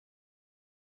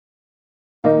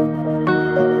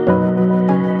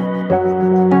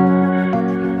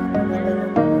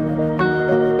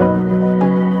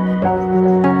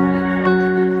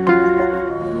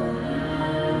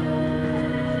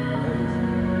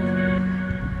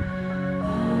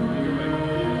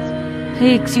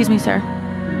Hey, excuse me, sir.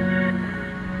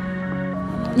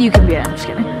 You can be it, I'm just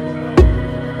kidding.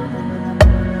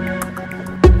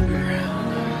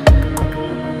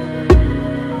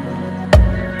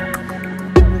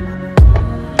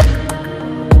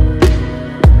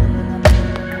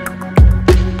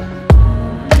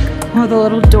 Oh, the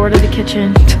little door to the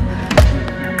kitchen.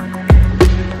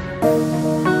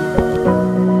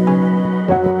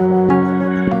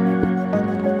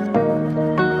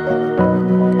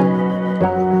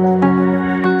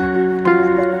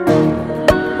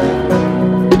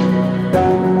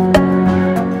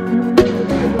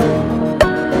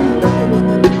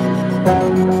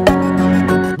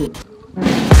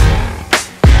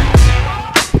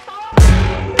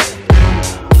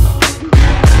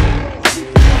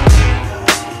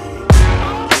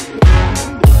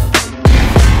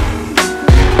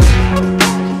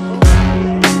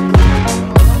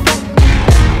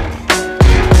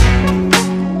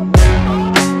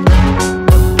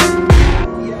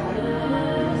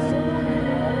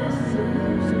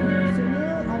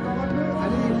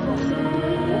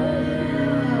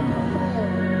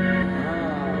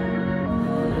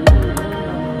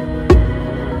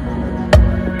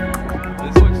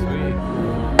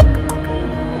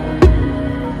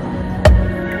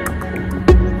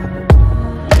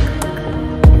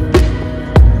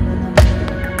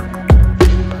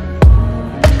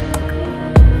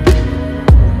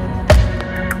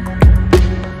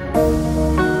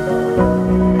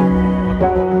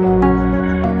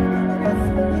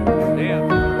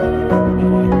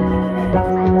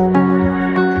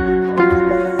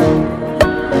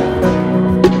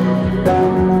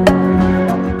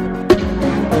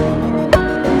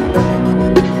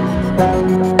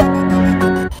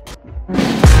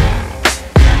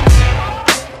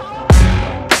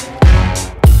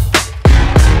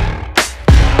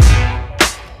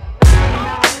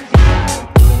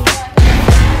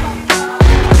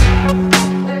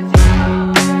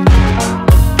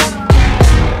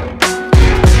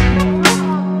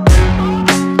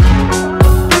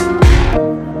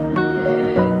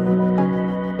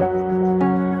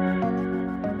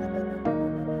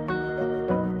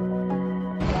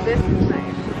 This is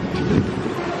nice.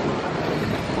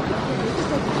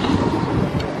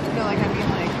 No, like, I mean,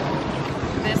 like,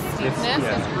 this steepness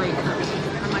is great for me.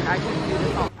 I'm like, I could do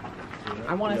this all. I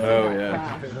want to see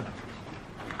that crash.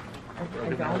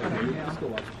 Just go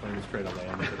watch this plane just try to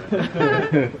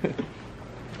land.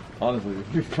 Honestly,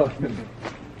 you're fucking...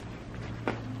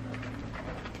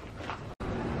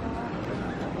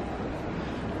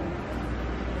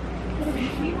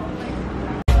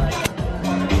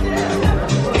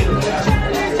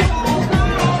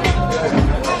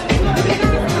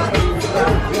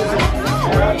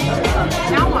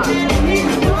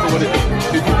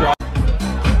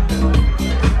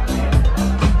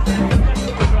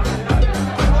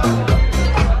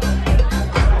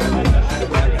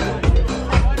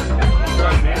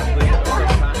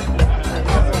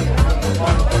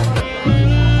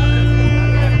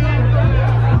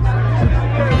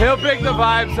 He'll pick the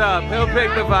vibes up. He'll pick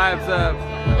the vibes up.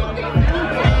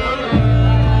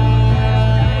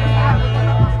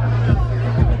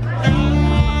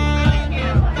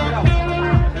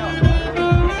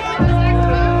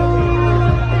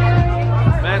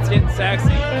 Matt's getting sexy.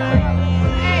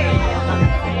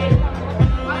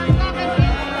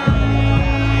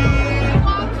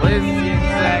 Liz is getting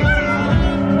sexy.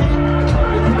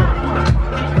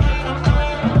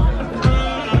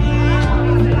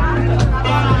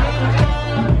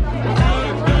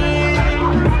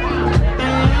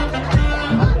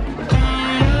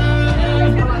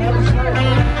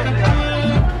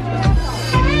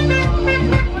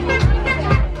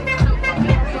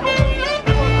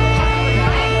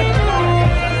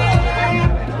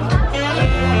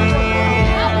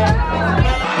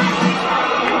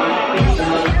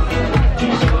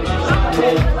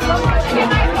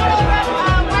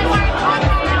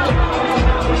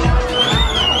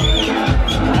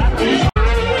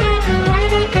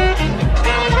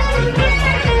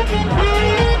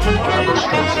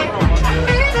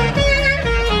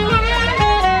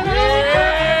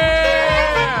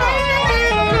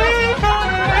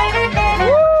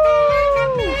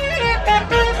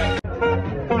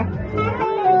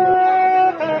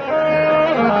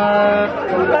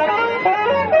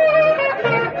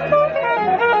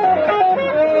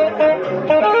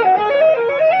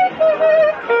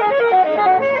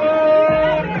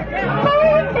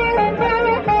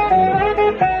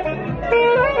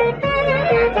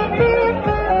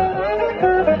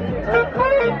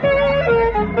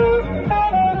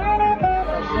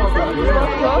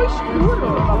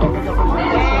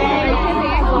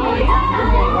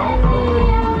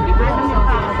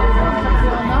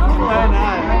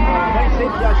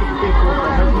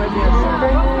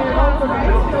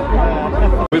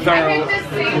 With our,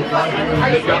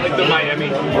 they've got like the Miami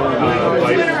life.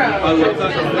 I love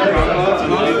that.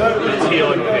 It's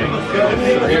healing thing.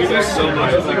 There's so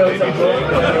much like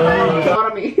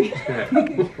baby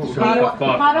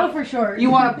Potto for short. You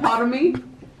want a pot of me?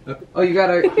 Oh, you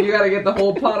gotta get the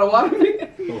whole pot of water.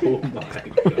 Oh my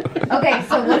god. Okay,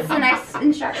 so what's the next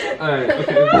instruction? Alright,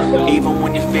 okay. Even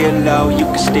when you feel low, you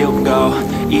can still go.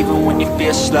 Even when you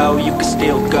feel slow, you can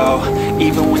still go.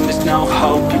 Even when there's no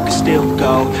hope, you can still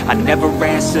go. I never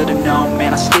answer to no,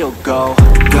 man, I still go.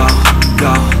 Go,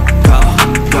 go, go,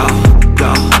 go,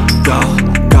 go, go,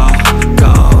 go,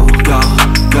 go, go,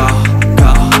 go,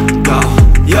 go, go,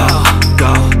 yo,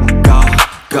 go, go,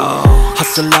 go.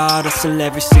 Hustle hard, hustle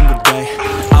every single day.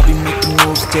 I'll be making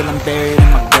moves till I'm buried in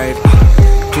my grave.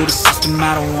 To the system,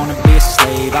 I don't wanna be a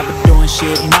slave. I've been doing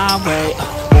shit my way,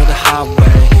 or the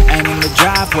highway. And in the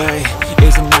driveway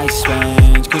is a nice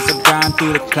range. Cause I grind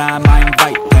through the climb, I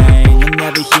invite pain. You'll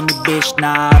never hear me, bitch,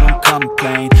 nah, I don't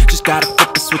complain. Just gotta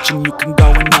flip the switch and you can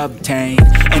go and obtain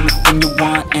anything you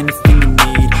want, anything you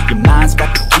need. Your mind's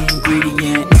got the key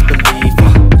ingredient, it's belief.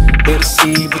 They'll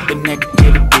deceive with the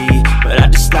negativity, but I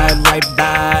just slide right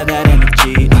by that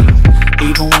energy.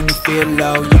 Even when you feel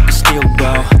low, you can still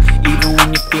go. Even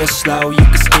when you feel slow, you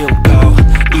can still go.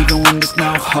 Even when there's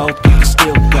no hope, you can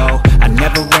still go. I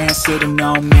never answer to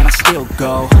no, man, I still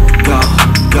go. Go,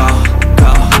 go,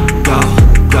 go, go,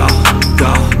 go,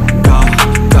 go, go,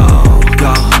 go,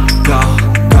 go, go,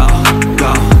 go, go, go,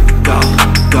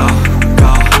 go,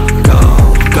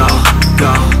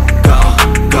 go, go,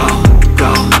 go,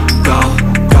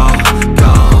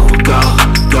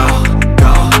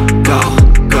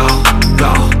 go,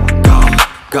 go,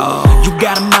 go. You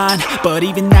got a mind, but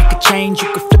even that could change. You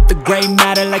could flip the gray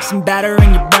matter like some batter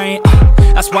in your brain.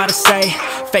 That's why they say,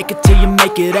 fake it till you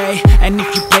make it A. And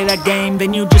if you play that game,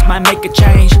 then you just might make a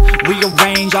change.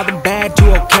 Rearrange all the bad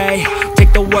to okay.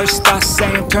 Take the worst thoughts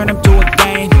saying, turn them to a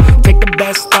game. Take the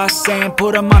best thoughts saying,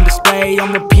 put them on display.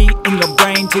 On repeat in your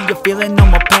brain till you're feeling no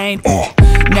more pain.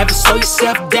 Never slow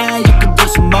yourself down, you can do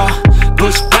some more.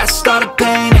 Push past all the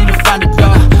pain and you'll find a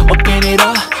door. Open it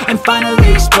up and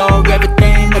finally explore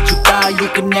everything that you thought you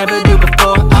could never do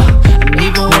before. And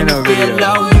even when you feel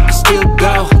low, you can still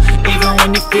go. Even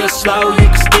when you feel slow, you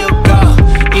can still go.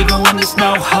 Even when there's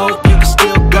no hope, you can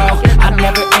still go. I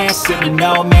never answer to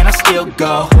no, man, I still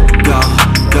go. Go,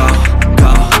 go,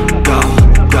 go, go,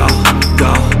 go, go,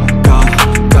 go, go,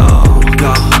 go,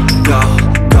 go, go,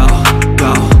 go,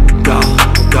 go, go,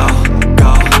 go, go,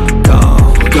 go.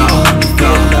 Even when you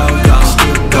feel low, you can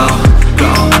still go.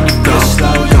 Even when you feel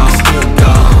slow, you can still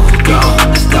go. Even when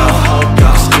there's no hope, you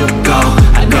can still go.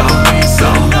 I never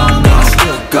answer to no, man, I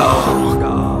still go.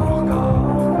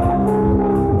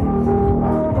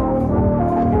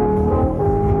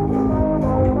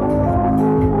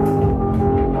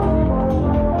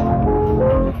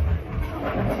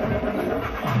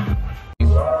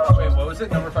 Wait, what was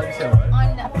it? Number 5 you said what?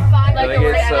 On 5, like think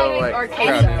it's so, like, or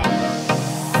crowded.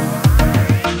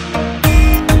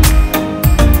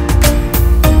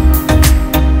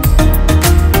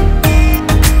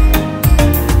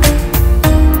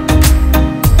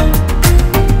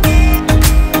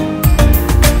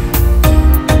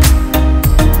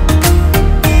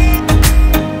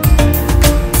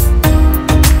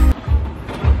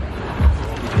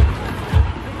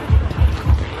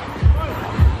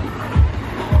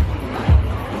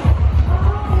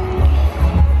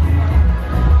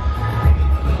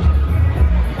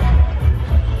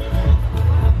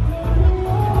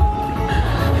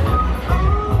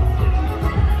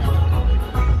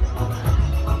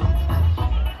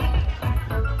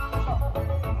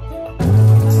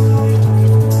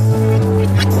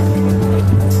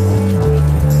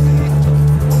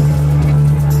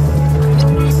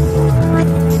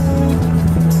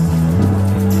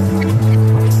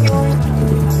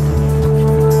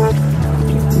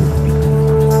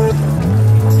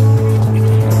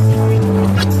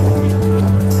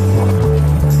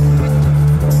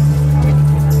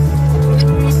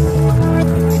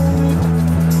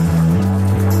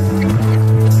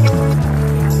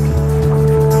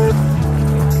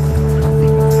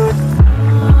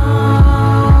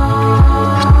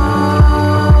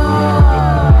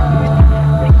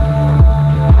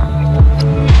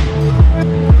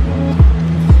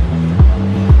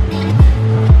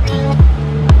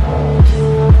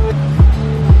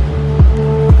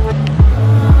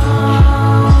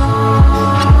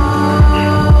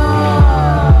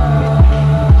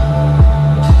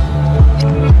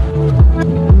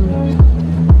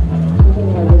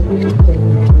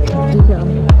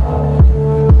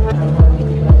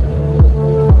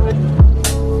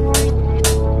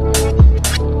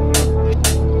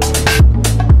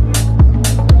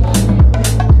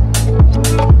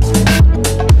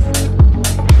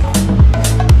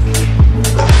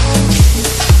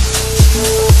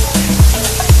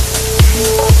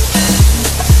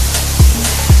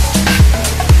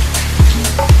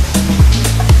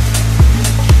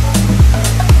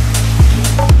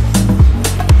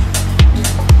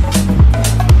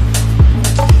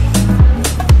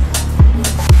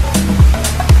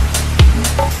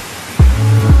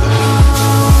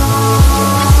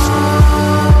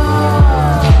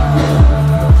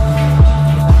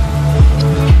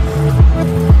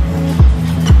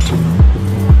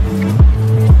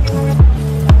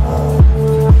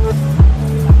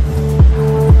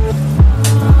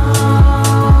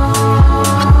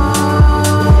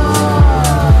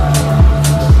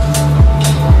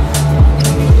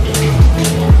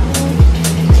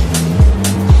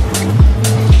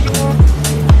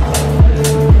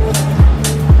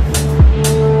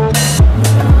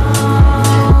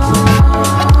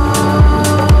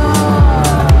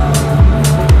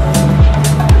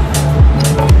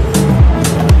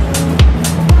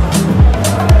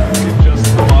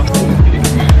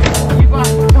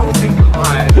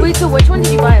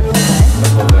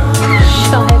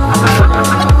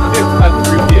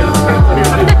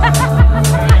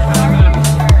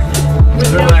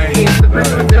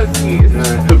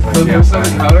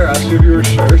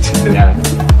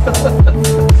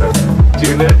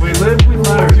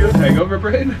 hangover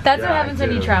brain? That's what happens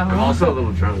when you travel. I'm also a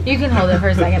little drunk. You can hold it for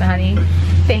a second, honey.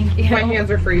 Thank you. My hands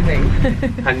are freezing.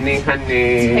 Honey, honey.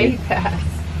 Take that.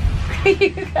 You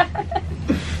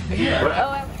got it.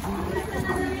 Oh,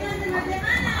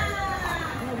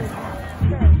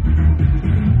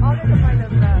 I'll get the kind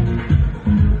of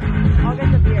I'll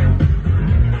get the beer.